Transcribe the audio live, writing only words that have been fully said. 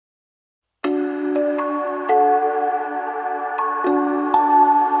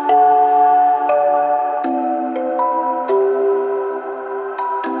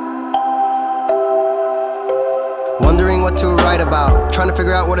about, trying to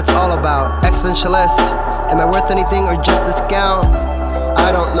figure out what it's all about. Existentialist, am I worth anything or just discount?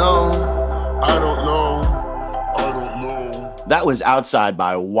 I don't know. That was Outside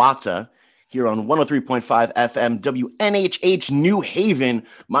by Wata here on 103.5 FM WNHH New Haven.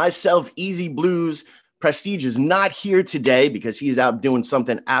 Myself, Easy Blues. Prestige is not here today because he's out doing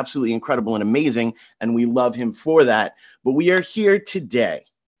something absolutely incredible and amazing, and we love him for that. But we are here today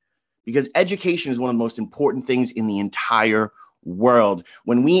because education is one of the most important things in the entire world.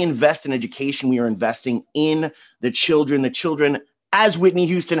 When we invest in education, we are investing in the children. The children, as Whitney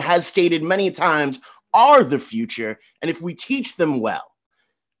Houston has stated many times, are the future. And if we teach them well.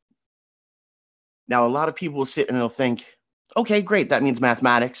 Now, a lot of people will sit and they'll think, okay, great, that means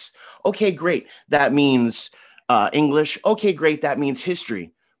mathematics. Okay, great, that means English. Okay, great, that means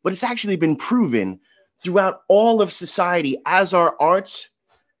history. But it's actually been proven throughout all of society, as our arts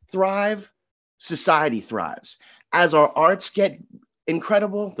thrive, society thrives. As our arts get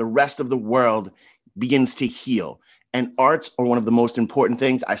incredible, the rest of the world begins to heal. And arts are one of the most important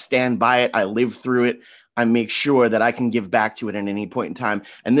things. I stand by it. I live through it. I make sure that I can give back to it at any point in time.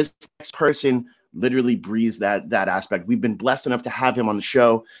 And this next person literally breathes that aspect. We've been blessed enough to have him on the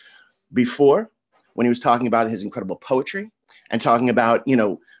show before when he was talking about his incredible poetry and talking about,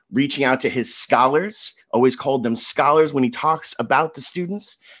 reaching out to his scholars, always called them scholars when he talks about the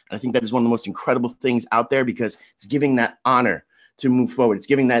students. And I think that is one of the most incredible things out there because it's giving that honor to move forward. It's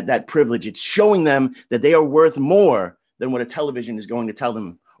giving that privilege. It's showing them that they are worth more than what a television is going to tell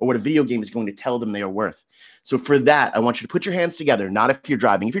them or what a video game is going to tell them they are worth. So for that, I want you to put your hands together, not if you're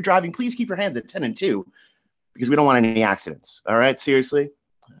driving. If you're driving, please keep your hands at 10 and 2 because we don't want any accidents. All right, seriously?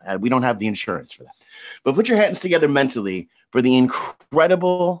 We don't have the insurance for that. But put your hands together mentally for the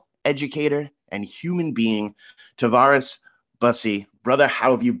incredible educator and human being, Tavares Bussey. Brother,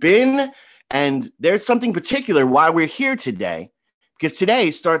 how have you been? And there's something particular why we're here today, because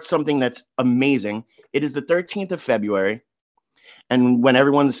today starts something that's amazing. It is the 13th of February. And when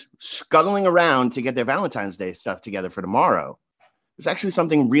everyone's scuttling around to get their Valentine's Day stuff together for tomorrow, there's actually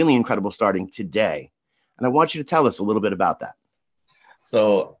something really incredible starting today. And I want you to tell us a little bit about that.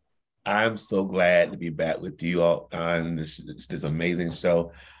 So I'm so glad to be back with you all on this amazing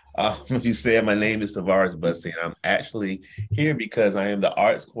show. As you said, my name is Tavares Bussey, and I'm actually here because I am the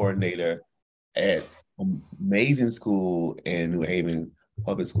arts coordinator at an amazing school in New Haven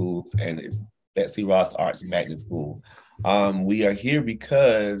Public Schools, and it's Betsy Ross Arts Magnet School. We are here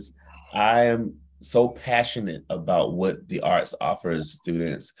because I am so passionate about what the arts offers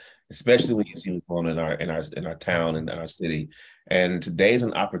students, especially when you see what's going on in our town and our city. And today is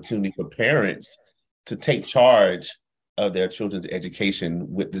an opportunity for parents to take charge of their children's education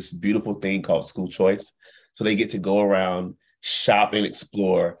with this beautiful thing called school choice. So they get to go around, shop and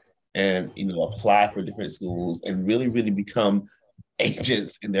explore and, apply for different schools and really, really become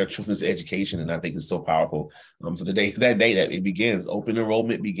agents in their children's education. And I think it's so powerful. So today is that day that it begins. Open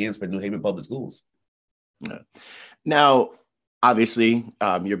enrollment begins for New Haven Public Schools. Now, obviously,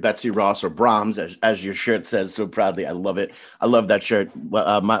 you're Betsy Ross or Brahms, as your shirt says so proudly. I love it. I love that shirt.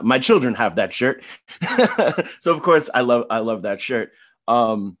 My children have that shirt. So, of course, I love that shirt.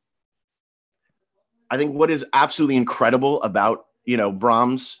 I think what is absolutely incredible about,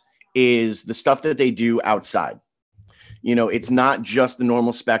 Brahms is the stuff that they do outside. It's not just the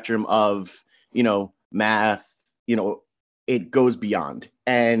normal spectrum of, math, it goes beyond.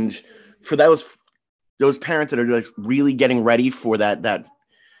 And for those parents that are like really getting ready for that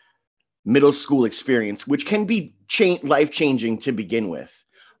middle school experience, which can be life-changing to begin with.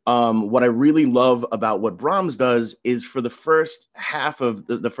 What I really love about what Brahms does is for the first half of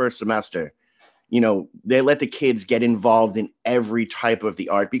the first semester, they let the kids get involved in every type of the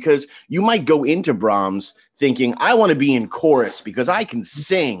art, because you might go into Brahms thinking, I want to be in chorus because I can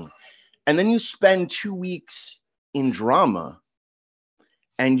sing. And then you spend 2 weeks in drama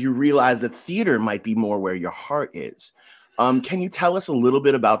and you realize that theater might be more where your heart is. Can you tell us a little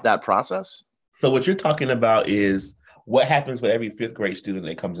bit about that process? So what you're talking about is what happens with every fifth grade student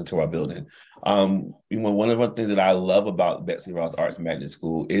that comes into our building. One of the things that I love about Betsy Ross Arts Magnet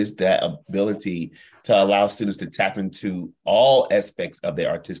School is that ability to allow students to tap into all aspects of their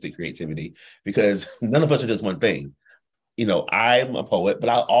artistic creativity, because none of us are just one thing. I'm a poet, but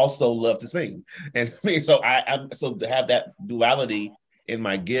I also love to sing. And so so to have that duality in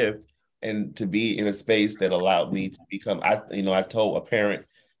my gift and to be in a space that allowed me to become, I told a parent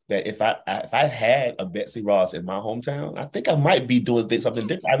that if I had a Betsy Ross in my hometown, I think I might be doing something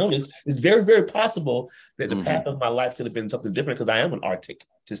different. I know it's very, very possible that the path of my life could have been something different, because I am an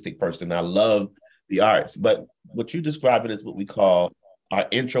artistic person. I love the arts. But what you're describing is what we call our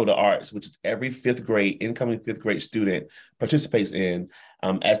Intro to Arts, which is every incoming fifth grade student participates in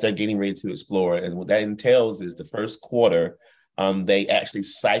as they're getting ready to explore. And what that entails is the first quarter, they actually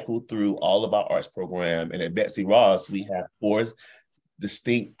cycle through all of our arts program. And at Betsy Ross, we have 4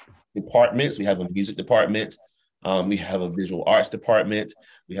 distinct departments. We have a music department, we have a visual arts department,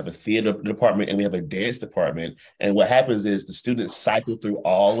 we have a theater department, and we have a dance department. And what happens is the students cycle through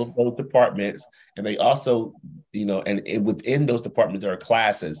all of those departments, and they also, and within those departments, there are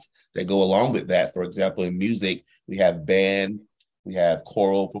classes that go along with that. For example, in music, we have band, we have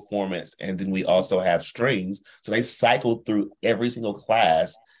choral performance, and then we also have strings. So they cycle through every single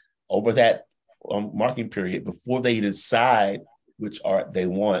class over that marking period before they decide which art they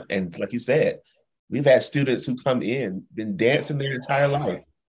want. And like you said, we've had students who come in, been dancing their entire life.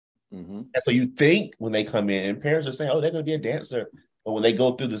 Mm-hmm. And so you think when they come in, and parents are saying, oh, they're going to be a dancer. But when they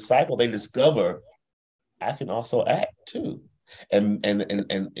go through the cycle, they discover, I can also act too. And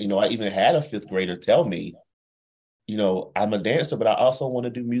I even had a fifth grader tell me, I'm a dancer, but I also want to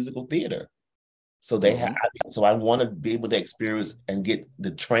do musical theater. So so I want to be able to experience and get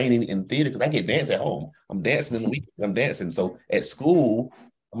the training in theater, because I get dance at home. I'm dancing in the week. I'm dancing. So at school,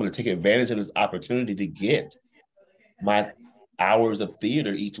 I'm going to take advantage of this opportunity to get my hours of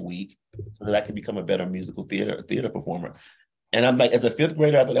theater each week so that I can become a better musical theater performer. And I'm like, as a fifth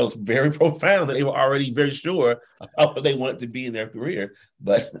grader, I thought that was very profound, that they were already very sure of what they wanted to be in their career.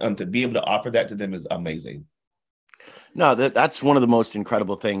 But to be able to offer that to them is amazing. No, that's one of the most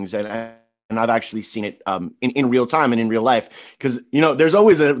incredible things. And I've actually seen it in real time and in real life, because, there's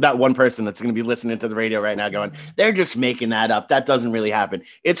always that one person that's going to be listening to the radio right now going, they're just making that up. That doesn't really happen.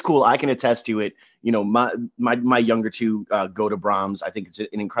 It's cool. I can attest to it. My younger two go to Brahms. I think it's an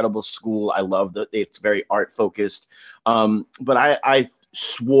incredible school. I love that it's very art focused. But I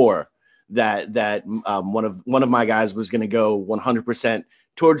swore that one of my guys was going to go 100%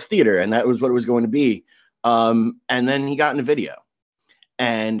 towards theater, and that was what it was going to be. And then he got into video,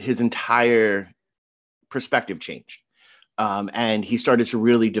 and his entire perspective changed. And he started to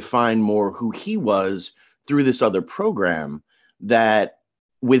really define more who he was through this other program, that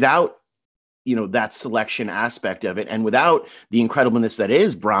without, that selection aspect of it, and without the incredibleness that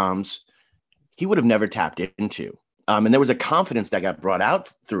is Brahms, he would have never tapped into. And there was a confidence that got brought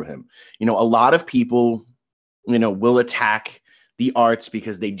out through him. A lot of people, will attack the arts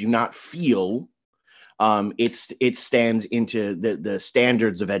because they do not feel it stands into the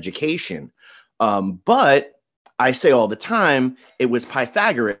standards of education. But I say all the time, it was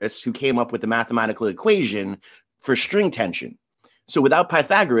Pythagoras who came up with the mathematical equation for string tension. So without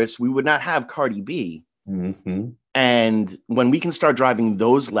Pythagoras, we would not have Cardi B. Mm-hmm. And when we can start driving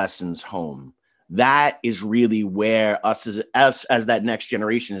those lessons home, that is really where us as that next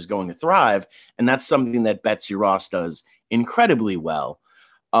generation is going to thrive. And that's something that Betsy Ross does incredibly well.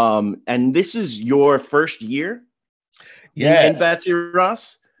 And this is your first year in Betsy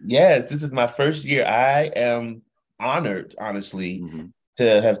Ross? Yes, this is my first year. I am honored, honestly,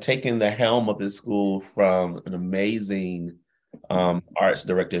 to have taken the helm of this school from an amazing arts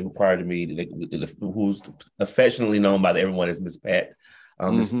director who prior to me, who's affectionately known by everyone as Miss Pat,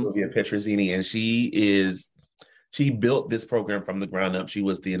 Sylvia Petrozzini. And she built this program from the ground up. She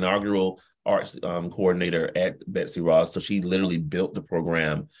was the inaugural arts coordinator at Betsy Ross. So she literally built the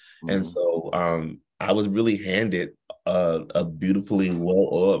program. And so I was really handed a beautifully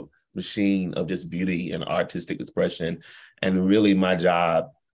well-oiled machine of just beauty and artistic expression. And really my job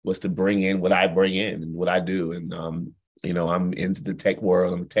was to bring in what I bring in and what I do. And, I'm into the tech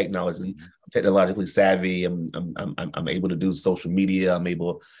world. I'm technologically savvy. I'm able to do social media. I'm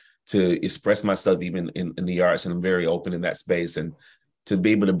able to express myself even in the arts. And I'm very open in that space. And to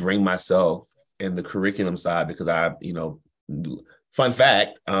be able to bring myself in the curriculum side, because fun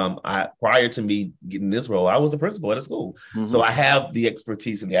fact, prior to me getting this role, I was a principal at a school. So I have the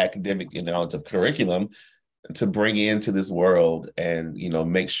expertise in the academic knowledge of curriculum to bring into this world and,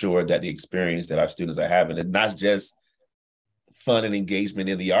 make sure that the experience that our students are having, and not just fun and engagement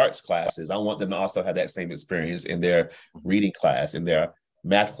in the arts classes. I want them to also have that same experience in their reading class, in their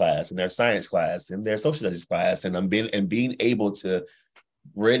math class, in their science class, in their social studies class. And being able to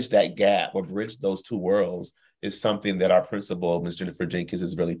bridge that gap or bridge those two worlds is something that our principal, Ms. Jennifer Jenkins,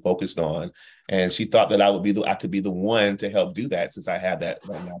 is really focused on. And she thought that I could be the one to help do that, since I have that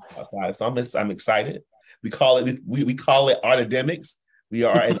class. So I'm excited. We call it Artademics. We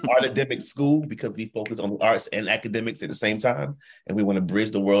are an artademic school because we focus on the arts and academics at the same time. And we want to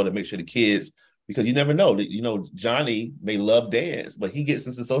bridge the world and make sure the kids, because you never know, Johnny may love dance, but he gets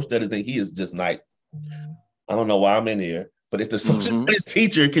into social studies and he is just like, I don't know why I'm in here. But if the social studies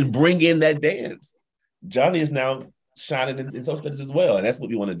teacher can bring in that dance, Johnny is now shining in social studies as well. And that's what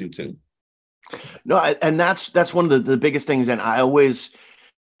we want to do too. No, and that's one of the biggest things. And I always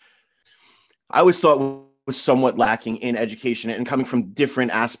thought was somewhat lacking in education, and coming from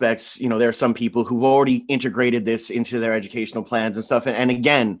different aspects. There are some people who've already integrated this into their educational plans and stuff. And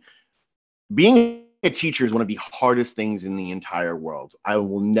again, being a teacher is one of the hardest things in the entire world. I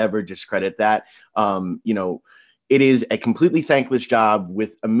will never discredit that. It is a completely thankless job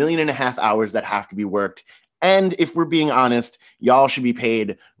with 1.5 million hours that have to be worked. And if we're being honest, y'all should be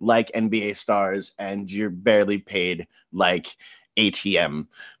paid like NBA stars, and you're barely paid like ATM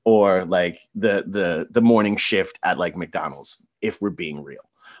or like the morning shift at like McDonald's, if we're being real.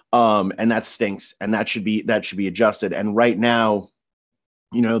 And that stinks, and that should be adjusted. And right now,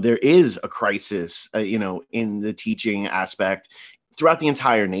 there is a crisis, in the teaching aspect throughout the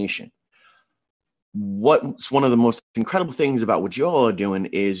entire nation. What's one of the most incredible things about what you all are doing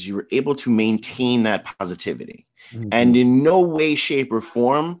is you're able to maintain that positivity. Mm-hmm. And in no way, shape, or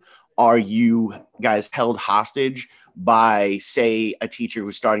form are you guys held hostage by, say, a teacher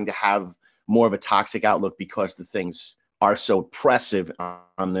who's starting to have more of a toxic outlook because the things are so oppressive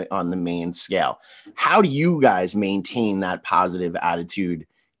on the main scale. How do you guys maintain that positive attitude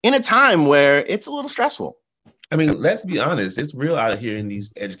in a time where it's a little stressful? I mean, let's be honest. It's real out here in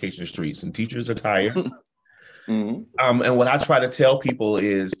these education streets, and teachers are tired. Mm-hmm. And what I try to tell people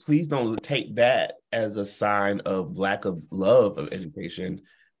is, please don't take that as a sign of lack of love of education.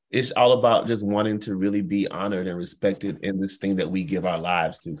 It's all about just wanting to really be honored and respected in this thing that we give our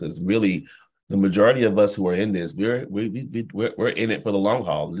lives to. Because really, the majority of us who are in this, we're in it for the long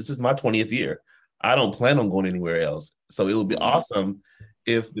haul. This is my 20th year. I don't plan on going anywhere else. So it would be awesome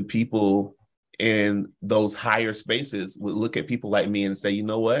if the people in those higher spaces would look at people like me and say, you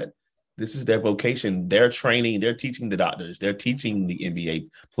know what? This is their vocation. They're training, they're teaching the doctors, they're teaching the NBA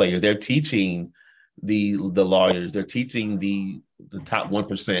players, they're teaching the lawyers, they're teaching the top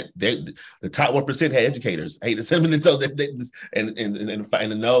 1%. The top 1% had educators. I hate to say it, so and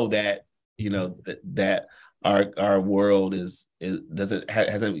to know that, that our world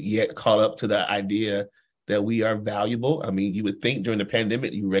hasn't yet caught up to the idea that we are valuable. I mean, you would think during the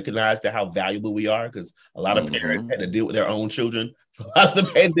pandemic, you recognize that how valuable we are, because a lot of parents had to deal with their own children throughout the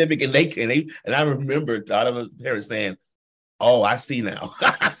pandemic. And I remember a lot of parents saying, oh, I see now.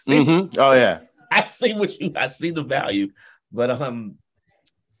 I see. Mm-hmm. Oh yeah. I see I see the value. But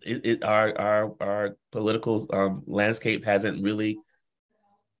our political landscape hasn't really,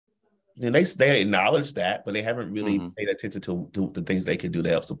 they acknowledge that, but they haven't really paid attention to the things they can do to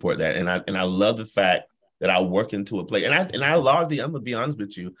help support that. And I love the fact that I work into a place, and I largely, I'm gonna be honest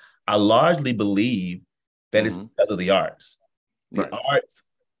with you, I largely believe that it's because of the arts. The arts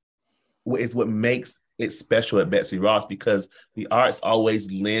is what makes it special at Betsy Ross, because the arts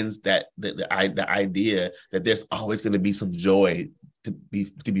always lends that the idea that there's always going to be some joy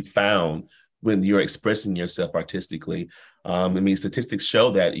to be found when you're expressing yourself artistically. I mean, statistics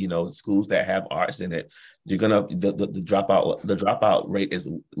show that schools that have arts in it, the dropout rate is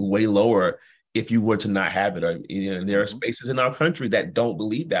way lower if you were to not have it. Or there are spaces in our country that don't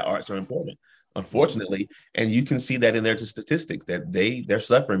believe that arts are important, unfortunately, and you can see that in their statistics that they're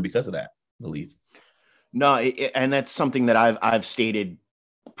suffering because of that belief. No, and that's something that I've stated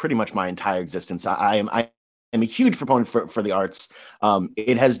pretty much my entire existence. I am a huge proponent for the arts.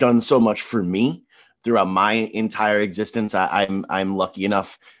 It has done so much for me throughout my entire existence. I'm lucky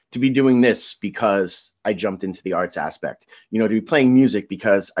enough to be doing this because I jumped into the arts aspect, to be playing music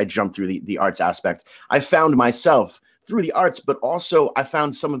because I jumped through the arts aspect. I found myself through the arts, but also I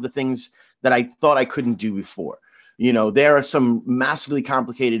found some of the things that I thought I couldn't do before. There are some massively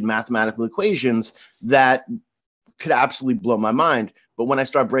complicated mathematical equations that could absolutely blow my mind. But when I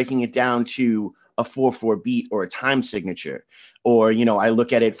start breaking it down to a 4/4 beat or a time signature, or, I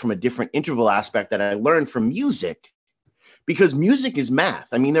look at it from a different interval aspect that I learned from music, because music is math.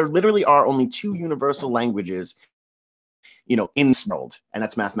 I mean, there literally are only two universal languages, in this world, and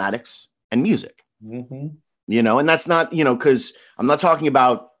that's mathematics and music. Mm-hmm. And that's not, because I'm not talking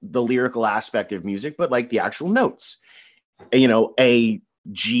about the lyrical aspect of music, but like the actual notes. A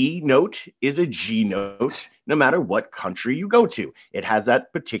G note is a G note, no matter what country you go to. It has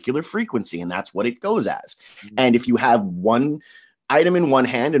that particular frequency, and that's what it goes as. Mm-hmm. And if you have one item in one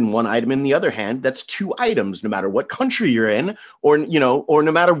hand and one item in the other hand, that's two items, no matter what country you're in, or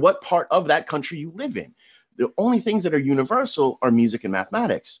no matter what part of that country you live in. The only things that are universal are music and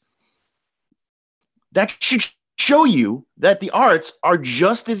mathematics. That should show you that the arts are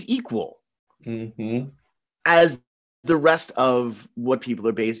just as equal as the rest of what people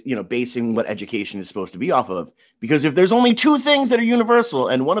are basing what education is supposed to be off of. Because if there's only two things that are universal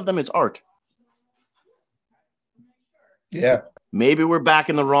and one of them is art, Yeah. Maybe we're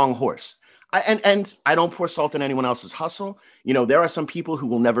backing the wrong horse. And I don't pour salt in anyone else's hustle. There are some people who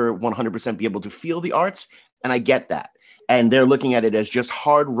will never 100% be able to feel the arts, and I get that. And they're looking at it as just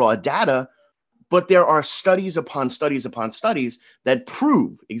hard, raw data. But there are studies upon studies upon studies that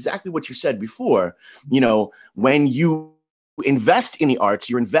prove exactly what you said before. When you invest in the arts,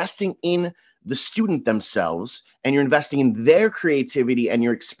 you're investing in the student themselves, and you're investing in their creativity, and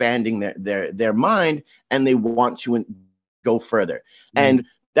you're expanding their mind, and they want to go further. And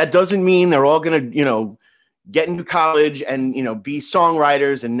that doesn't mean they're all going to, get into college and, be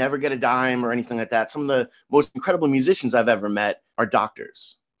songwriters and never get a dime or anything like that. Some of the most incredible musicians I've ever met are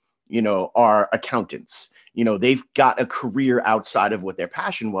doctors, are accountants. They've got a career outside of what their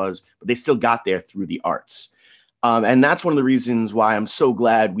passion was, but they still got there through the arts. And that's one of the reasons why I'm so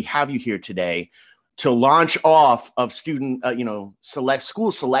glad we have you here today to launch off of student,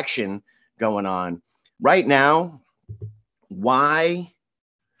 school selection going on right now. Why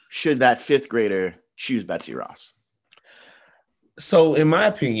should that fifth grader choose Betsy Ross? So in my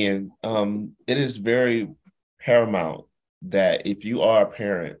opinion, it is very paramount that if you are a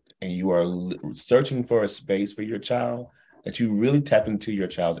parent and you are searching for a space for your child, that you really tap into your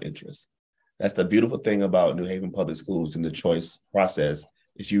child's interests. That's the beautiful thing about New Haven Public Schools and the choice process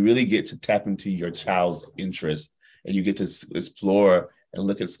is you really get to tap into your child's interests, and you get to explore and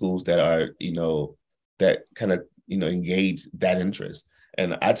look at schools that are, that kind of, engage that interest.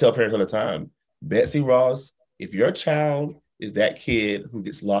 And I tell parents all the time, Betsy Ross, if your child is that kid who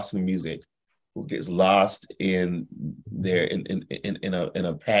gets lost in music, who gets lost in their in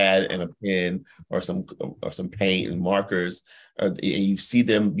a pad and a pen or some paint and markers, and you see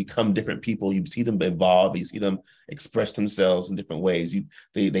them become different people, you see them evolve, you see them express themselves in different ways.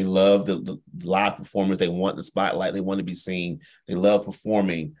 They love the live performers, they want the spotlight, they want to be seen, they love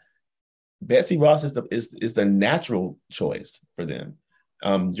performing. Betsy Ross is the natural choice for them.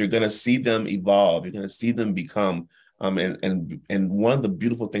 You're going to see them evolve. You're going to see them become. And one of the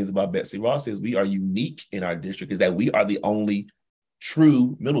beautiful things about Betsy Ross is we are unique in our district, is that we are the only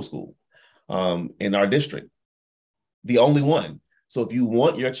true middle school in our district, the only one. So if you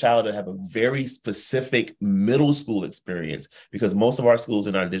want your child to have a very specific middle school experience, because most of our schools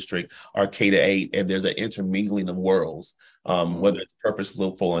in our district are K-8, and there's an intermingling of worlds, whether it's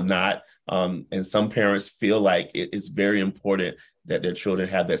purposeful or not. And some parents feel like it's very important that their children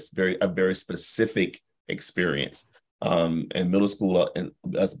have a very specific experience. And middle school, and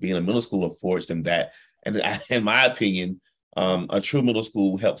us being a middle school, affords them that. And in my opinion, a true middle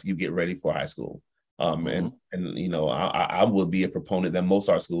school helps you get ready for high school. And I would be a proponent that most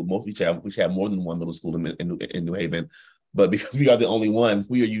of our schools, we should have more than one middle school in New Haven, but because we are the only one,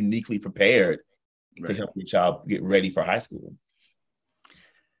 we are uniquely prepared to help your child get ready for high school.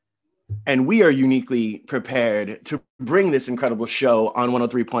 And we are uniquely prepared to bring this incredible show on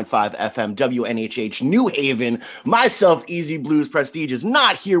 103.5 FM, WNHH, New Haven. Myself, Easy Blues Prestige, is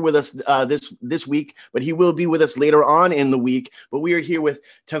not here with us this week, but he will be with us later on in the week. But we are here with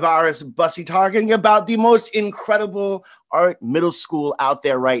Tavares Bussey, talking about the most incredible art middle school out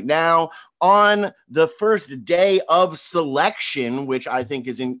there right now on the first day of selection, which I think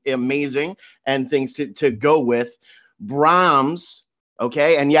is amazing, and things to go with. Brahms,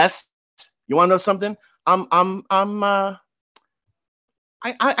 okay, and yes, you want to know something? I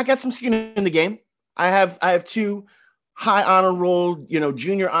got some skin in the game. I have two high honor roll,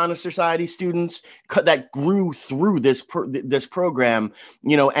 junior honor society students that grew through this program,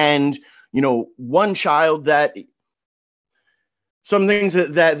 and one child that some things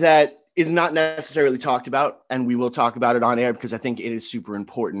that is not necessarily talked about, and we will talk about it on air because I think it is super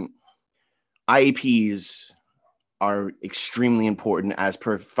important. IEPs are extremely important as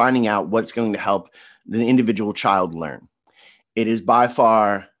per finding out what's going to help the individual child learn. It is by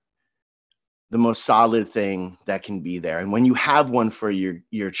far the most solid thing that can be there. And when you have one for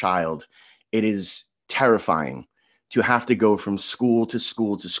your child, it is terrifying to have to go from school to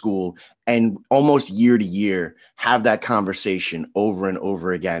school to school and almost year to year have that conversation over and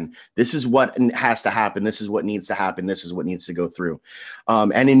over again. This is what has to happen. This is what needs to happen. This is what needs to go through.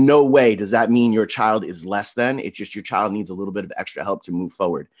 And in no way does that mean your child is less than. It's just your child needs a little bit of extra help to move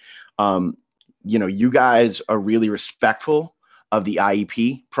forward. You guys are really respectful of the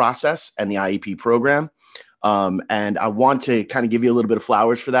IEP process and the IEP program. And I want to kind of give you a little bit of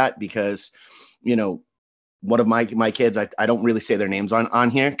flowers for that because, one of my kids, I don't really say their names on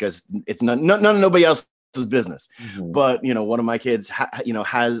here because it's none of nobody else's business. Mm-hmm. But one of my kids has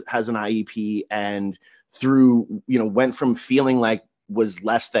an IEP, and through went from feeling like was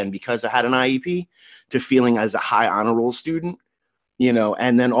less than because I had an IEP to feeling as a high honor roll student.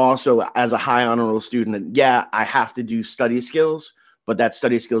 And then also as a high honor roll student, yeah, I have to do study skills, but that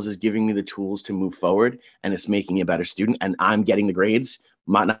study skills is giving me the tools to move forward, and it's making me a better student, and I'm getting the grades,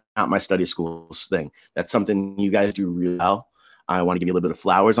 not my study schools thing. That's something you guys do really well. I want to give you a little bit of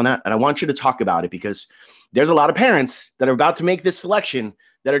flowers on that, and I want you to talk about it because there's a lot of parents that are about to make this selection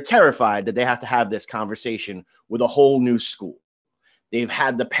that are terrified that they have to have this conversation with a whole new school. They've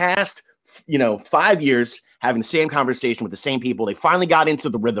had the past, 5 years having the same conversation with the same people. They finally got into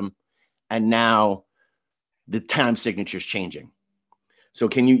the rhythm, and now the time signature is changing. So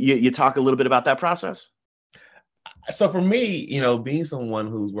can you talk a little bit about that process? So for me, being someone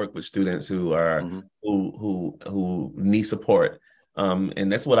who's worked with students who are who need support,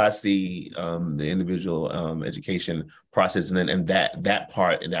 and that's what I see the individual education process and that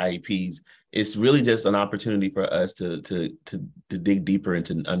part in the IEPs. It's really just an opportunity for us to dig deeper and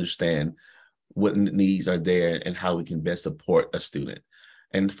to understand what needs are there and how we can best support a student.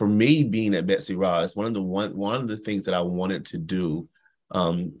 And for me, being at Bussey Ross, one of the things that I wanted to do,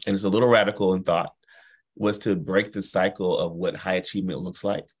 and it's a little radical in thought, was to break the cycle of what high achievement looks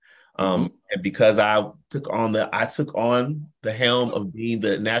like. And because I took on the helm of being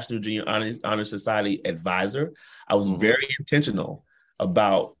the National Junior Honor Society advisor, I was very intentional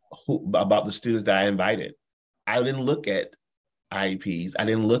about the students that I invited. I didn't look at IEPs. I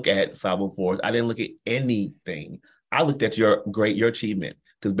didn't look at 504s. I didn't look at anything. I looked at your achievement,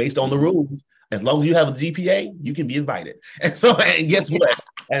 because based on the rules, as long as you have a GPA, you can be invited. And guess what?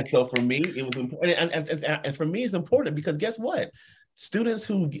 And so for me, it was important. And for me, it's important because guess what? Students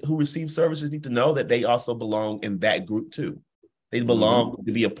who receive services need to know that they also belong in that group too. They belong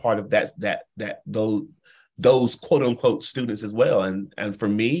to be a part of those quote unquote students as well. And for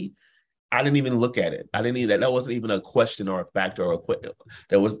me, I didn't even look at it. That wasn't even a question or a factor or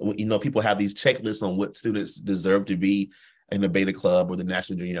there was, people have these checklists on what students deserve to be in the Beta Club or the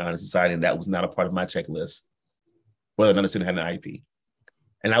National Junior Honor Society, and that was not a part of my checklist, whether or not a student had an IEP.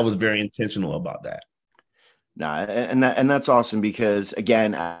 And I was very intentional about that. Nah, and that's awesome because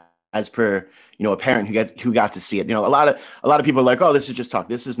again, as per a parent who got to see it, a lot of people are like, oh, this is just talk.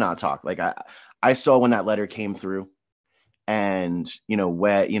 This is not talk. Like I saw when that letter came through, and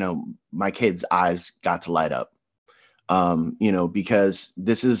where my kids' eyes got to light up, because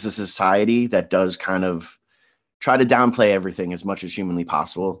this is a society that does kind of try to downplay everything as much as humanly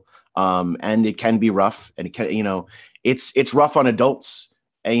possible, and it can be rough, and it can it's rough on adults,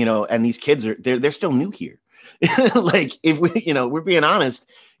 and and these kids they're still new here. Like if we're being honest,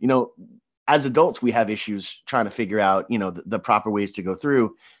 as adults we have issues trying to figure out the proper ways to go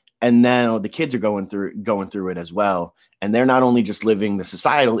through, and now the kids are going through it as well, and they're not only just living the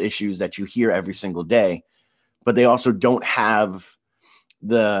societal issues that you hear every single day, but they also don't have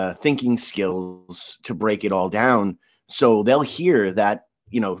the thinking skills to break it all down. So they'll hear that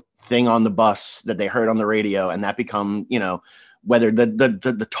thing on the bus that they heard on the radio, and that become whether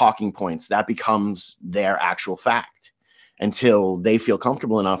the talking points, that becomes their actual fact until they feel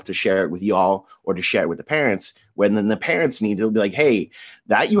comfortable enough to share it with y'all or to share it with the parents, when then the parents need to be like, hey,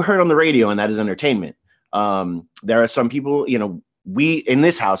 that you heard on the radio and that is entertainment. There are some people, we in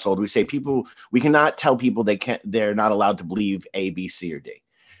this household, we say we cannot tell people they're not allowed to believe A, B, C, or D.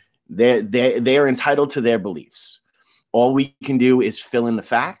 They are entitled to their beliefs. All we can do is fill in the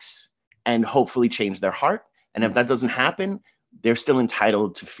facts and hopefully change their heart. And if that doesn't happen, they're still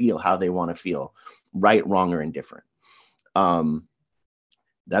entitled to feel how they want to feel, right, wrong, or indifferent.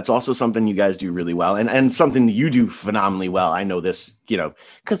 That's also something you guys do really well, and something you do phenomenally well. I know this,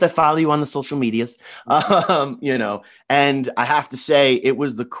 because I follow you on the social medias, and I have to say it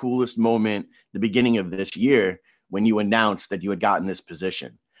was the coolest moment, the beginning of this year, when you announced that you had gotten this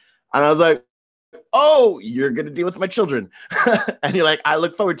position. And I was like, oh, you're going to deal with my children. And you're like, I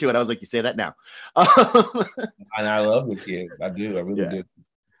look forward to it. I was like, you say that now. And I love the kids. I do. I really do.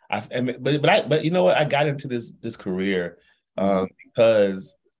 But you know what? I got into this career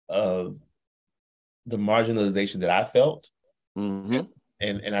because of the marginalization that I felt, and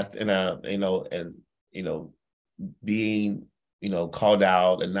being called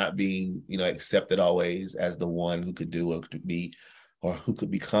out and not being accepted always as the one who could do or could be or who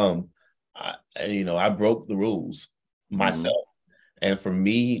could become. I broke the rules myself, and for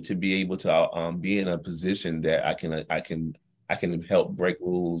me to be able to be in a position that I can help break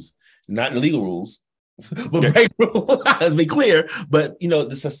rules, not legal rules, but break rules. Let's be clear. But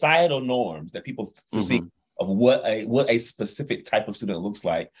the societal norms that people perceive of what a specific type of student looks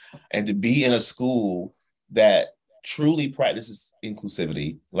like, and to be in a school that truly practices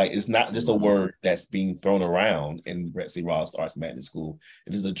inclusivity. Like, it's not just a word that's being thrown around in Bussey Ross Arts Magnet School.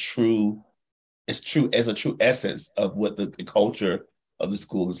 It is a true essence of what the culture of the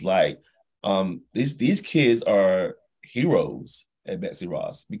school is like. These kids are heroes at Betsy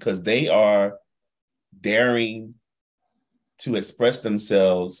Ross because they are daring to express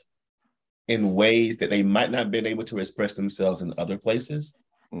themselves in ways that they might not have been able to express themselves in other places.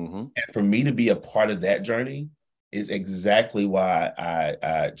 Mm-hmm. And for me to be a part of that journey is exactly why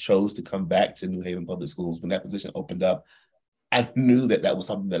I chose to come back to New Haven Public Schools. When that position opened up, I knew that that was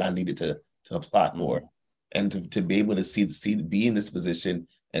something that I needed to apply for. Mm-hmm. And to be able to be in this position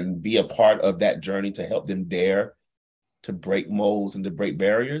and be a part of that journey to help them dare to break molds and to break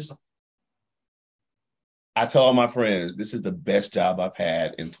barriers. I tell all my friends, this is the best job I've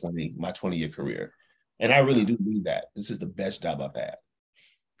had in my 20-year career. And I really do mean that. This is the best job I've had.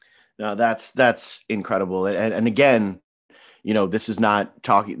 No, that's incredible. And again, this is not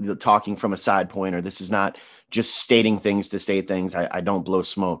talking from a side point, or this is not just stating things to state things. I don't blow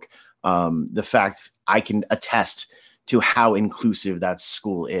smoke. The fact I can attest to how inclusive that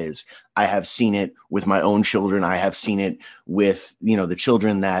school is. I have seen it with my own children. I have seen it with, the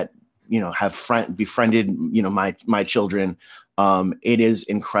children that, have befriended, my children. It is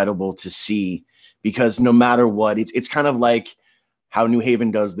incredible to see, because no matter what, it's kind of like how New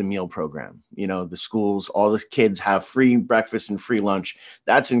Haven does the meal program. The schools, all the kids have free breakfast and free lunch.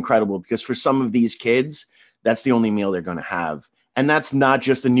 That's incredible, because for some of these kids, that's the only meal they're going to have. And that's not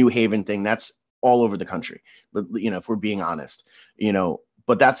just a New Haven thing. That's all over the country. But, if we're being honest,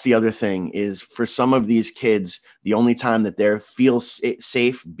 but that's the other thing, is for some of these kids, the only time that they feel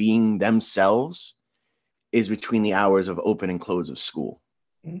safe Mm-hmm. being themselves is between the hours of open and close of school.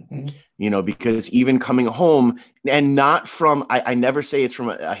 Mm-hmm. Because even coming home, and not from, I never say it's from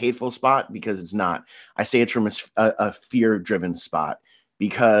a hateful spot, because it's not. I say it's from a fear-driven spot,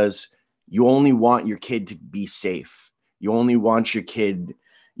 because you only want your kid to be safe. You only want your kid,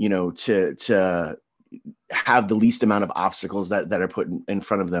 to have the least amount of obstacles that are put in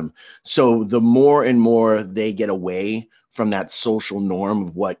front of them. So the more and more they get away from that social norm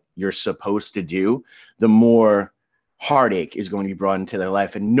of what you're supposed to do, the more heartache is going to be brought into their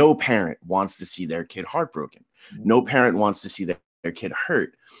life. And no parent wants to see their kid heartbroken. No parent wants to see their kid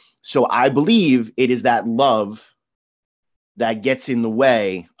hurt. So I believe it is that love that gets in the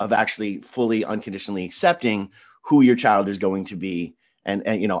way of actually fully unconditionally accepting who your child is going to be. And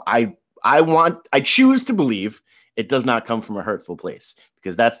I choose to believe it does not come from a hurtful place,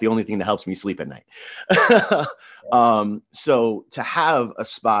 because that's the only thing that helps me sleep at night. So to have a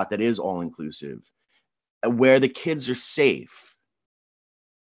spot that is all inclusive, where the kids are safe,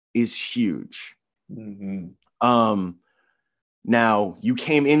 is huge. Mm-hmm. Now you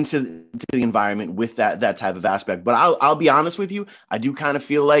came into the environment with that type of aspect, but I'll be honest with you, I do kind of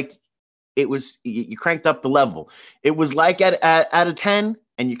feel like it was, you cranked up the level. It was like at a 10,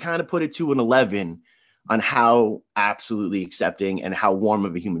 and you kind of put it to an 11 on how absolutely accepting and how warm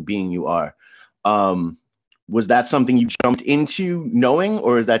of a human being you are. Was that something you jumped into knowing,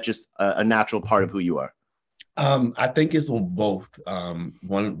 or is that just a natural part of who you are? I think it's on both.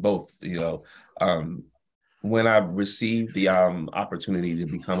 Both. When I received the opportunity to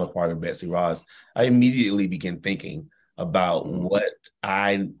become a part of Betsy Ross, I immediately began thinking about what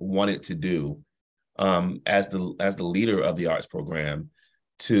I wanted to do as the leader of the arts program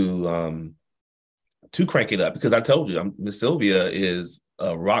to crank it up. Because I told you, Miss Sylvia is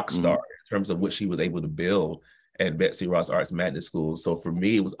a rock star in terms of what she was able to build at Betsy Ross Arts Magnet School. So for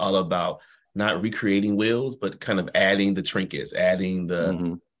me, it was all about not recreating wheels, but kind of adding the trinkets, adding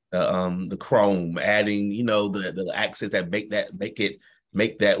the chrome, adding, the accents that make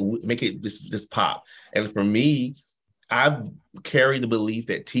it just pop. And for me, I've carried the belief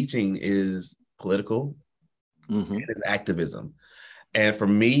that teaching is political, it is activism. And for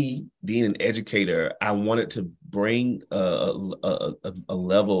me, being an educator, I wanted to bring a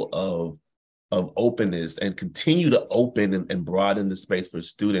level of openness and continue to open and broaden the space for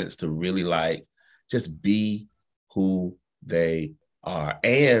students to really just be who they are.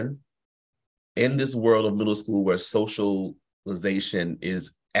 And in this world of middle school where socialization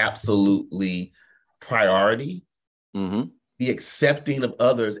is absolutely priority, be accepting of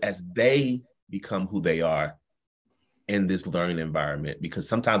others as they become who they are in this learning environment, because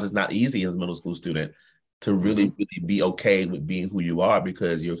sometimes it's not easy as a middle school student to really be okay with being who you are,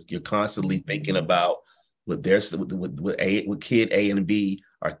 because you're constantly thinking about what kid A and B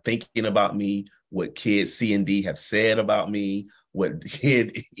are thinking about me, what kids C and D have said about me, what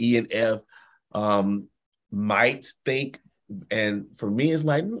kid E and F might think. And for me, it's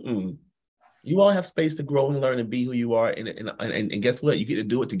like, you all have space to grow and learn and be who you are. And guess what? You get to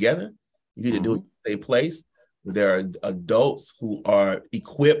do it together. You get to do it in the same place. There are adults who are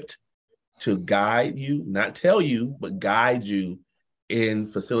equipped to guide you, not tell you, but guide you in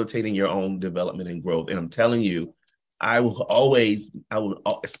facilitating your own development and growth. And I'm telling you,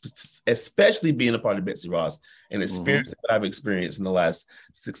 especially being a part of Betsy Ross and experience that I've experienced in the last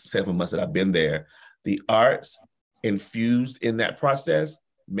 6-7 months that I've been there, the arts infused in that process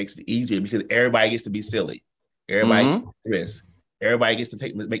makes it easier because everybody gets to be silly. Everybody gets to risk. Everybody gets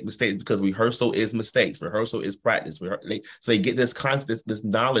to make mistakes because rehearsal is mistakes. Rehearsal is practice. So they get this constant, this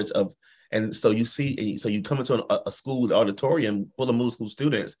knowledge of, and so you come into a school auditorium full of middle school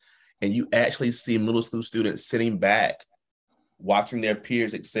students, and you actually see middle school students sitting back, watching their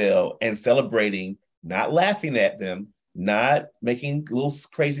peers excel and celebrating, not laughing at them, not making little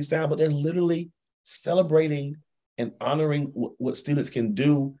crazy sound, but they're literally celebrating and honoring what students can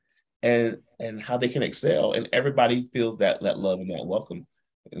do and how they can excel. And everybody feels that love and that welcome,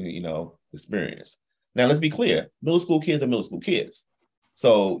 experience. Now, let's be clear. Middle school kids are middle school kids.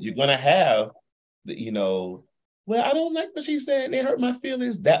 So you're going to have well, I don't like what she's saying. They hurt my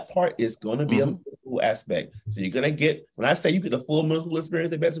feelings. That part is going to be a middle school aspect. So you're going to get, when I say you get the full middle school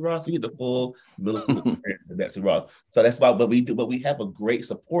experience at Betsy Ross, you get the full middle school experience at Betsy Ross. So that's why, but we have a great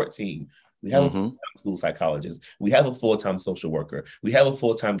support team. We have a full-time school psychologist. We have a full-time social worker. We have a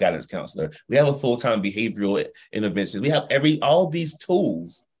full-time guidance counselor. We have a full-time behavioral intervention. We have all these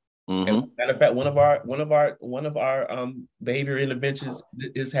tools. And matter of fact, one of our behavior interventions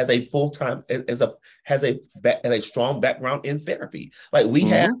has a full-time has a strong background in therapy. Like we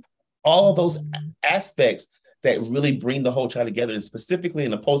have all of those aspects that really bring the whole child together, and specifically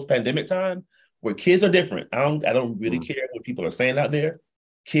in the post-pandemic time where kids are different. I don't really care what people are saying out there.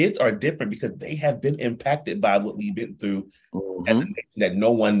 Kids are different because they have been impacted by what we've been through as a nation that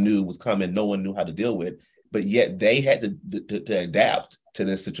no one knew was coming, no one knew how to deal with. But yet they had to adapt to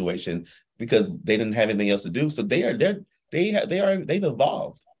this situation because they didn't have anything else to do. So they've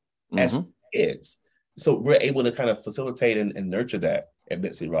evolved as kids. So we're able to kind of facilitate and nurture that at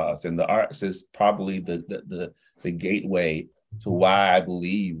Betsy Ross. And the arts is probably the gateway to why I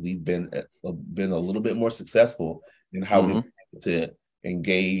believe we've been a little bit more successful in how we're able to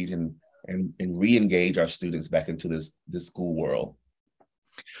engage and re-engage our students back into this school world.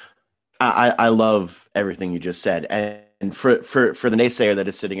 I love everything you just said. And for the naysayer that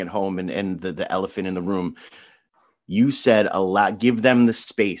is sitting at home and the elephant in the room, you said a lot. Give them the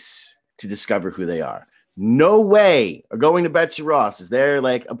space to discover who they are. No way are going to Betsy Ross. Is there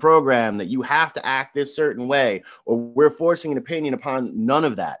like a program that you have to act this certain way, or we're forcing an opinion upon? None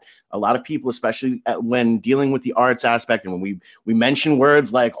of that. A lot of people, especially when dealing with the arts aspect, and when we mention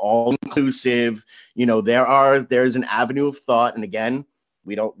words like all inclusive, there's an avenue of thought. And again,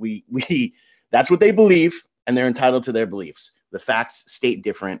 that's what they believe, and they're entitled to their beliefs. The facts state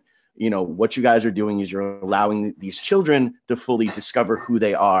different. What you guys are doing is you're allowing these children to fully discover who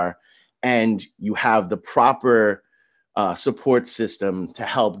they are, and you have the proper support system to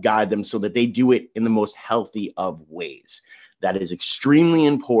help guide them so that they do it in the most healthy of ways. That is extremely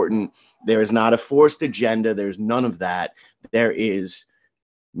important. There is not a forced agenda. There's none of that. There is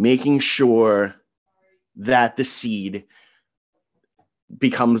making sure that the seed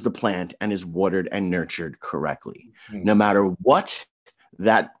becomes the plant and is watered and nurtured correctly. No matter what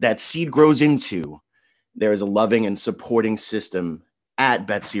that seed grows into, there is a loving and supporting system at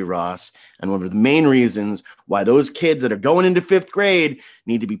Betsy Ross. And one of the main reasons why those kids that are going into 5th grade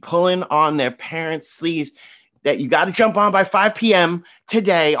need to be pulling on their parents' sleeves, that you got to jump on by 5 p.m.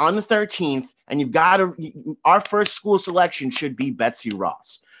 today on the 13th, and our first school selection should be Betsy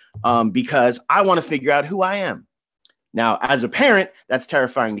Ross, because I want to figure out who I am. Now, as a parent, that's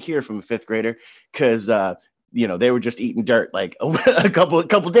terrifying to hear from a 5th grader, because they were just eating dirt like a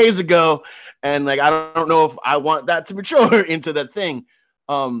couple days ago, and like I don't know if I want that to mature into that thing.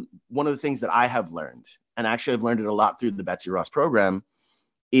 One of the things that I have learned, and actually I've learned it a lot through the Betsy Ross program,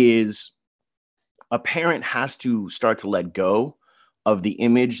 is a parent has to start to let go of the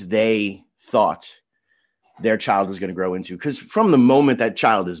image they thought their child was going to grow into. Because from the moment that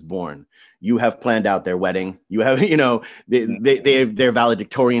child is born, you have planned out their wedding. You have, they have their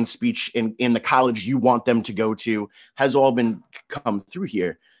valedictorian speech in the college you want them to go to has all been come through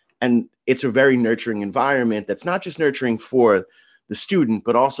here. And it's a very nurturing environment that's not just nurturing for the student,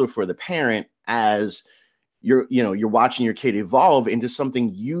 but also for the parent, as you're watching your kid evolve into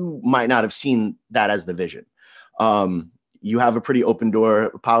something you might not have seen that as the vision. You have a pretty open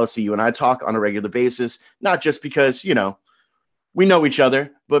door policy. You and I talk on a regular basis, not just because, we know each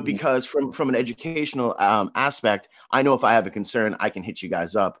other, but because from an educational aspect, I know if I have a concern, I can hit you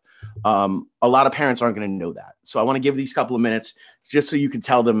guys up. A lot of parents aren't going to know that. So I want to give these couple of minutes just so you can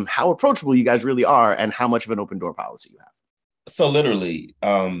tell them how approachable you guys really are and how much of an open door policy you have. So literally,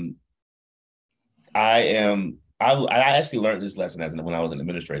 I I actually learned this lesson when I was an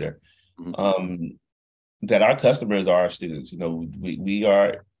administrator, Mhm. that our customers are our students. You know, we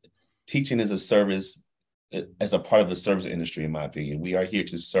are teaching as a service, as a part of the service industry, in my opinion. We are here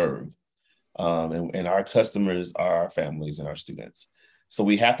to serve. And our customers are our families and our students. So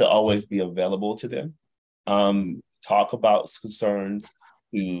we have to always be available to them, talk about concerns,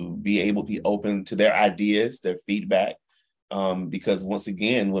 to be able to be open to their ideas, their feedback. Because once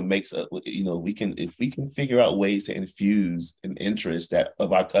again, what makes if we can figure out ways to infuse an interest that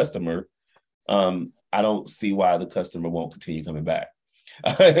of our customer, I don't see why the customer won't continue coming back.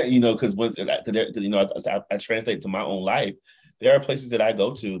 Because I translate to my own life. There are places that I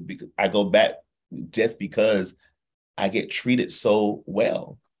go to because I go back just because I get treated so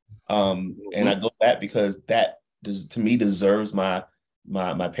well, and I go back because that to me deserves my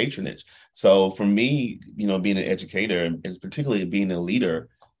patronage. So for me, being an educator and particularly being a leader,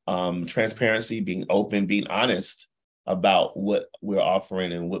 transparency, being open, being honest about what we're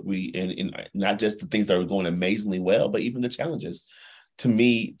offering and what and not just the things that are going amazingly well, but even the challenges. To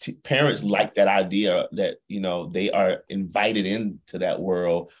me, parents like that idea that they are invited into that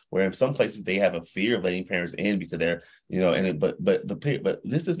world, where in some places they have a fear of letting parents in because they're but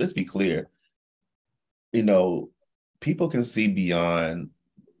let's be clear, people can see beyond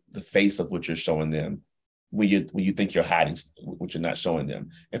the face of what you're showing them when you think you're hiding what you're not showing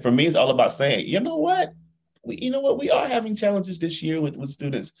them. And for me, it's all about saying, we are having challenges this year with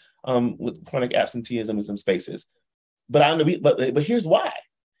students with chronic absenteeism in some spaces. But I don't know, but here's why.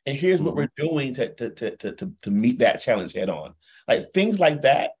 And here's what we're doing to meet that challenge head on. Like things like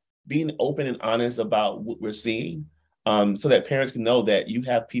that, being open and honest about what we're seeing, so that parents can know that you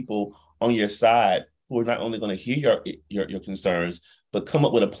have people on your side who are not only going to hear your concerns, but come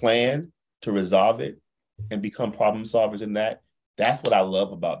up with a plan to resolve it and become problem solvers in that. That's what I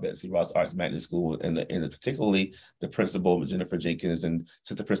love about Betsy Ross Arts Magnet School, and particularly the principal, Jennifer Jenkins, and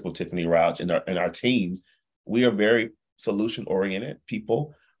assistant principal, Tiffany Rauch, and our team. We are very solution-oriented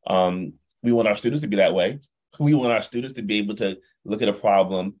people. We want our students to be that way. We want our students to be able to look at a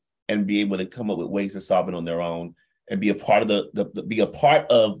problem and be able to come up with ways to solve it on their own and be a part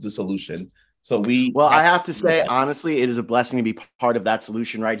of the solution. So I have to say, honestly, it is a blessing to be part of that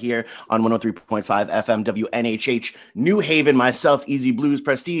solution right here on 103.5 FM WNHH New Haven. Myself, Easy Blues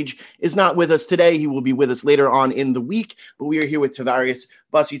Prestige, is not with us today. He will be with us later on in the week. But we are here with Tavarius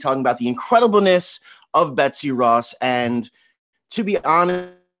Bussey talking about the incredibleness of Betsy Ross. And to be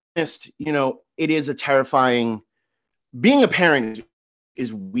honest, it is a terrifying. Being a parent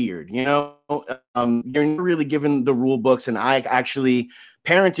is weird. You're not really given the rule books, and I actually.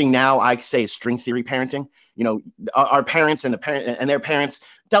 Parenting now, I say, is string theory parenting. Our parents and their parents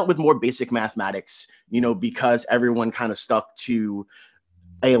dealt with more basic mathematics, because everyone kind of stuck to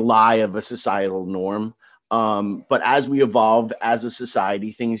a lie of a societal norm. But as we evolved as a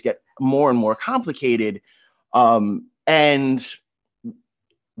society, things get more and more complicated. And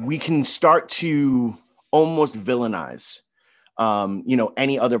we can start to almost villainize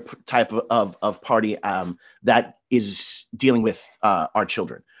any other type of party that is dealing with our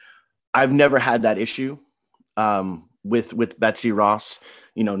children. I've never had that issue with Betsy Ross.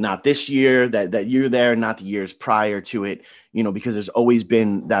 Not this year that you're there, not the years prior to it. Because there's always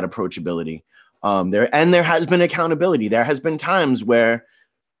been that approachability. There has been accountability. There has been times where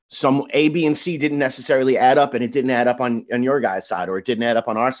some A, B, and C didn't necessarily add up, and it didn't add up on your guys' side, or it didn't add up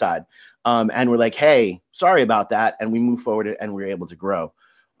on our side. And we're like, hey, sorry about that. And we move forward and we're able to grow.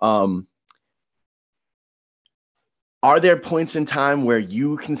 Are there points in time where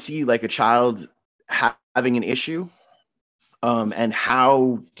you can see like a child having an issue? And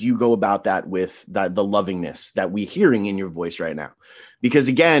how do you go about that with the lovingness that we're hearing in your voice right now? Because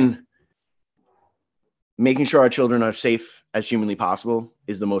again, making sure our children are safe as humanly possible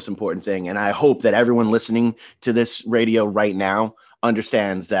is the most important thing. And I hope that everyone listening to this radio right now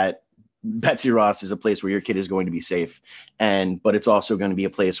understands that Betsy Ross is a place where your kid is going to be safe. But it's also going to be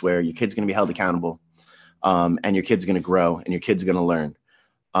a place where your kid's going to be held accountable, and your kid's going to grow, and your kid's going to learn.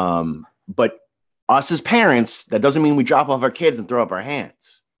 But us as parents, that doesn't mean we drop off our kids and throw up our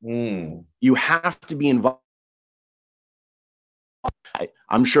hands. You have to be involved.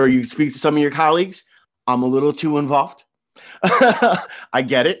 I'm sure you speak to some of your colleagues. I'm a little too involved. I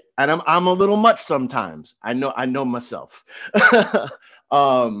get it. And I'm a little much sometimes. I know myself.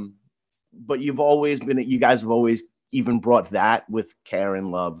 But you guys have always even brought that with care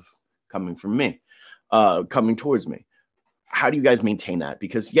and love coming from me, coming towards me. How do you guys maintain that?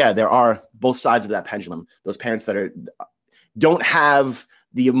 Because there are both sides of that pendulum. Those parents that don't have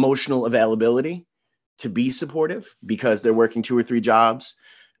the emotional availability to be supportive because they're working 2 or 3 jobs.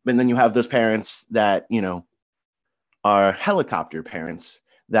 But then you have those parents that, are helicopter parents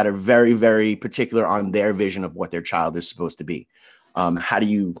that are very, very particular on their vision of what their child is supposed to be. How do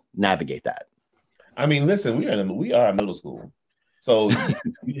you navigate that? I mean, listen, we are a middle school, so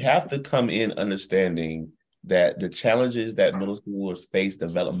you have to come in understanding that the challenges that middle schoolers face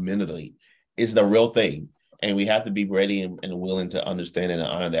developmentally is the real thing, and we have to be ready and willing to understand and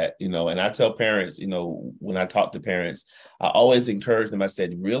honor that. And I tell parents, when I talk to parents, I always encourage them. I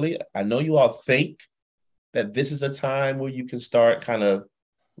said, really, I know you all think that this is a time where you can start kind of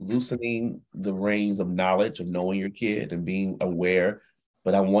loosening the reins of knowledge of knowing your kid and being aware.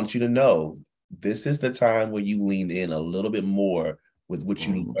 But I want you to know this is the time where you lean in a little bit more with what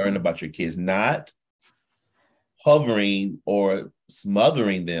you learn about your kids, not hovering or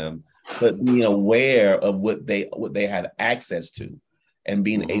smothering them, but being aware of what they have access to and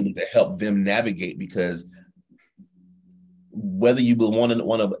being able to help them navigate, because whether you want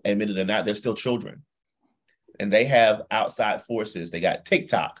to admit it or not, they're still children. And they have outside forces. They got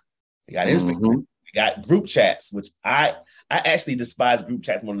TikTok, they got Instagram, they got group chats, which I actually despise group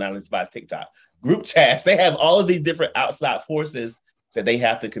chats more than I despise TikTok. Group chats, they have all of these different outside forces that they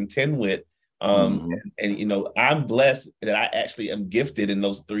have to contend with. And I'm blessed that I actually am gifted in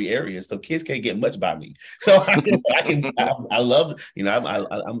those three areas, so kids can't get much by me. So I love,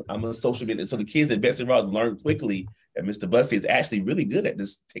 I'm a social media. So the kids at Betsy Ross learn quickly that Mr. Bussey is actually really good at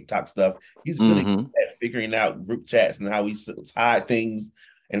this TikTok stuff. He's really good at figuring out group chats and how we hide things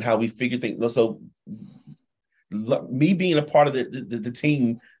and how we figure things. So me being a part of the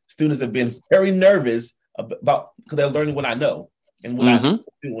team, students have been very nervous about, because they're learning what I know and what I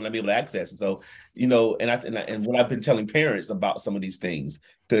do when I'm able to access. And so, and what I've been telling parents about some of these things,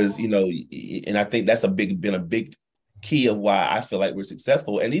 because, and I think that's been a big key of why I feel like we're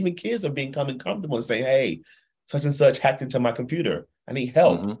successful. And even kids are becoming comfortable and saying, hey, such and such hacked into my computer, I need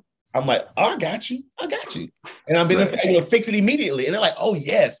help. I'm like, oh, I got you. And I'm able to fix it immediately. And they're like, oh,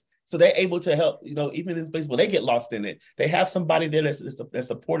 yes. So they're able to help, even in space where they get lost in it, they have somebody there that's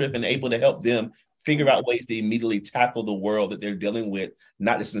supportive and able to help them figure out ways to immediately tackle the world that they're dealing with,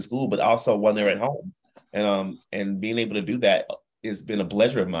 not just in school, but also when they're at home. And being able to do that has been a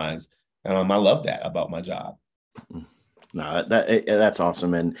pleasure of mine. I love that about my job. No, that's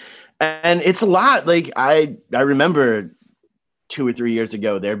awesome. And it's a lot. Like I remember 2 or 3 years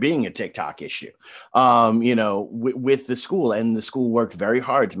ago, there being a TikTok issue, with the school, and the school worked very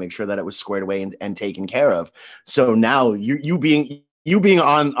hard to make sure that it was squared away and taken care of. So now you being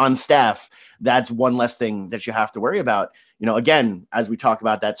on staff, that's one less thing that you have to worry about. Again, as we talk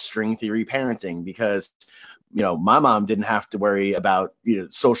about that string theory parenting, because my mom didn't have to worry about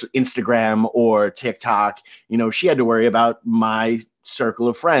social Instagram or TikTok. She had to worry about my circle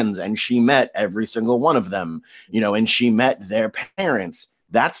of friends, and she met every single one of them, and she met their parents.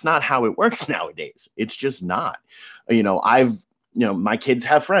 That's not how it works nowadays. It's just not. My kids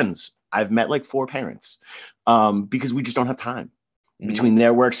have friends. I've met like 4 parents because we just don't have time between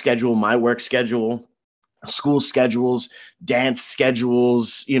their work schedule, my work schedule, school schedules, dance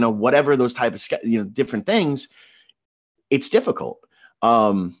schedules, whatever those type of different things. It's difficult.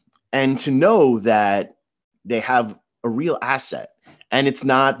 And to know that they have a real asset, and it's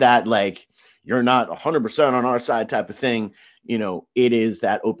not that like you're not 100% on our side type of thing. It is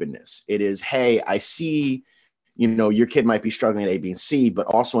that openness. It is, hey, I see, your kid might be struggling at A, B, and C, but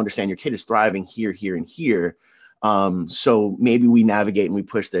also understand your kid is thriving here, here, and here. So maybe we navigate and we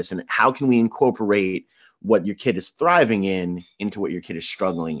push this, and how can we incorporate what your kid is thriving in into what your kid is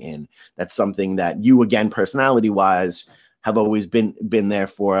struggling in? That's something that you, again, personality wise, have always been there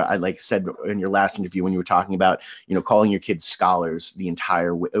for. I like said in your last interview when you were talking about, calling your kids scholars the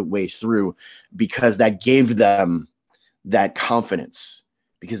entire way through, because that gave them that confidence,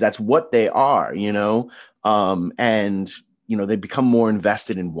 because that's what they are, and, they become more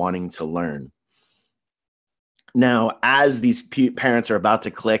invested in wanting to learn. Now, as these parents are about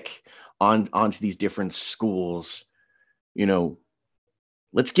to click onto these different schools,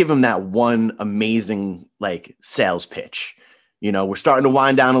 let's give them that one amazing like sales pitch. We're starting to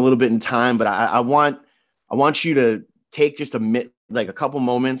wind down a little bit in time, but I want you to take just a couple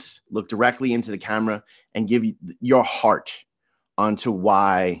moments, look directly into the camera, and give your heart onto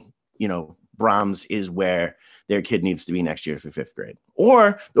why Brahms is where their kid needs to be next year for 5th grade,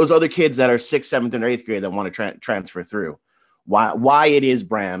 or those other kids that are 6th, 7th, and 8th grade that want to transfer through. Why it is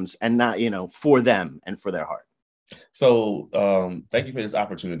Brahms and not for them and for their heart. So thank you for this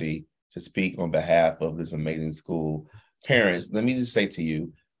opportunity to speak on behalf of this amazing school. Parents, let me just say to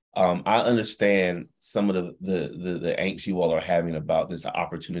you, I understand some of the angst you all are having about this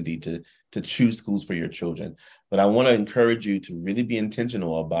opportunity to choose schools for your children, but I want to encourage you to really be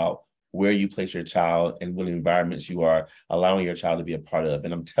intentional about where you place your child and what environments you are allowing your child to be a part of.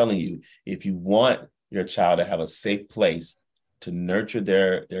 And I'm telling you, if you want your child to have a safe place to nurture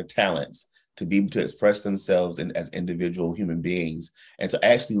their talents, to be able to express themselves as individual human beings, and to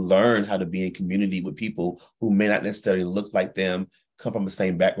actually learn how to be in community with people who may not necessarily look like them, come from the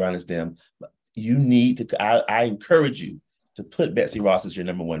same background as them, you need to, I encourage you to put Betsy Ross as your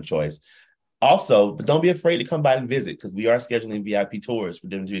number one choice. Also, but don't be afraid to come by and visit, because we are scheduling VIP tours for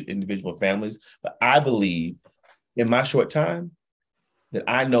individual families. But I believe in my short time that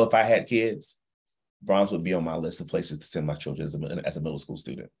I know if I had kids, Brahms would be on my list of places to send my children as a middle school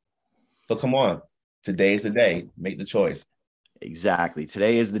student. So come on, today is the day. Make the choice. Exactly.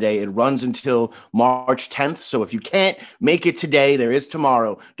 Today is the day. It runs until March 10th. So if you can't make it today, there is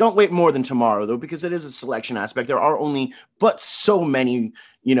tomorrow. Don't wait more than tomorrow, though, because it is a selection aspect. There are only but so many,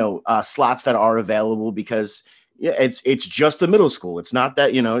 slots that are available, because it's just a middle school. It's not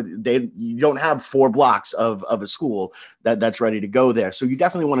that, you don't have 4 blocks of a school that's ready to go there. So you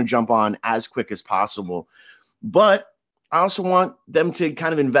definitely want to jump on as quick as possible. But I also want them to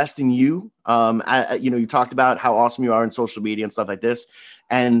kind of invest in you. You talked about how awesome you are in social media and stuff like this.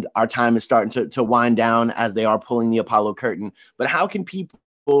 And our time is starting to wind down as they are pulling the Apollo curtain. But how can people,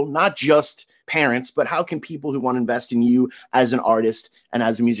 not just parents, but how can people who want to invest in you as an artist and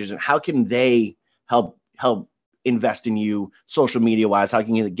as a musician, how can they help invest in you social media wise? How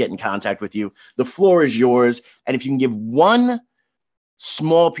can you get in contact with you? The floor is yours. And if you can give one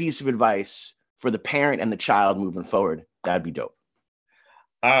small piece of advice for the parent and the child moving forward, that'd be dope.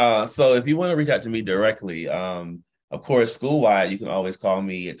 So if you want to reach out to me directly, of course, school-wide, you can always call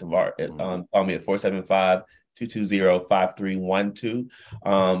me at call me at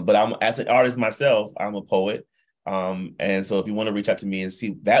 475-220-5312. But as an artist myself, I'm a poet. And so if you want to reach out to me and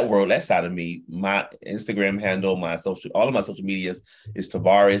see that side of me, my Instagram handle, all of my social medias is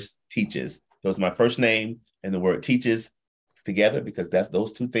Tavares Teaches. So it's my first name and the word teaches together, because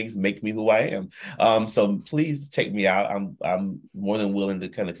those two things make me who I am. So please check me out. I'm more than willing to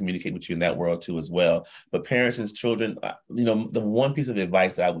kind of communicate with you in that world too as well. But parents and children, the one piece of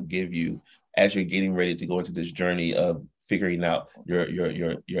advice that I would give you as you're getting ready to go into this journey of figuring out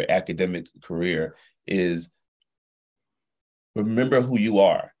your academic career is remember who you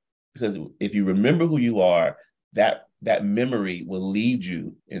are. Because if you remember who you are, that memory will lead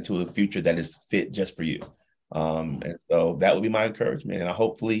you into a future that is fit just for you. And so that would be my encouragement. And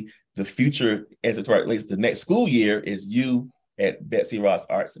hopefully the future, as it relates to the next school year, is you at Betsy Ross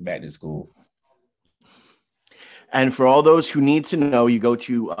Arts and Magnet School. And for all those who need to know, you go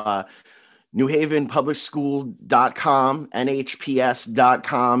to newhavenpublicschool.com,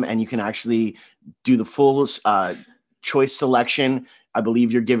 nhps.com, and you can actually do the full choice selection. I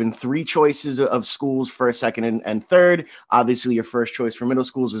believe you're given 3 choices of schools, first, second, and third. Obviously, your first choice for middle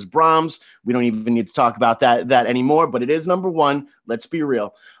schools is Brahms. We don't even need to talk about that anymore, but it is number 1. Let's be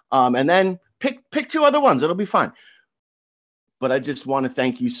real. And then pick 2 other ones. It'll be fine. But I just want to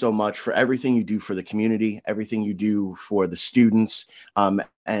thank you so much for everything you do for the community, everything you do for the students,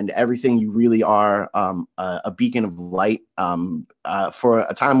 and everything. You really are a beacon of light for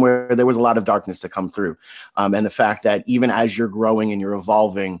a time where there was a lot of darkness to come through. And the fact that even as you're growing and you're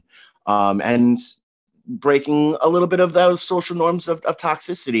evolving and breaking a little bit of those social norms of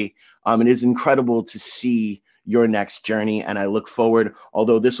toxicity, it is incredible to see your next journey. And I look forward,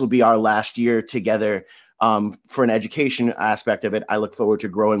 although this will be our last year together, for an education aspect of it, I look forward to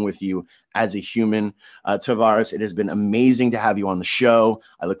growing with you as a human. Tavares, it has been amazing to have you on the show.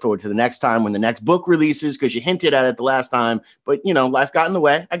 I look forward to the next time when the next book releases, because you hinted at it the last time, but life got in the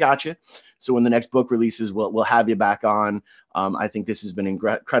way. I got you. So when the next book releases, we'll have you back on. I think this has been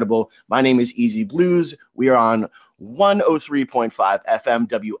incredible. My name is Easy Blues. We are on 103.5 FM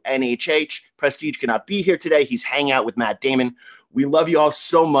WNHH. Prestige cannot be here today. He's hanging out with Matt Damon. We love you all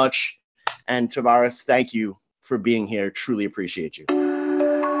so much. And Tavares, thank you for being here. Truly appreciate you.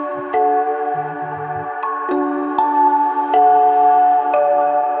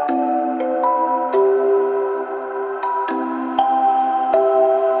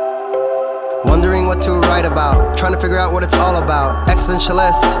 Wondering what to write about, trying to figure out what it's all about.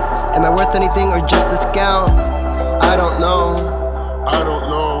 Existentialist, am I worth anything or just discount? I don't know.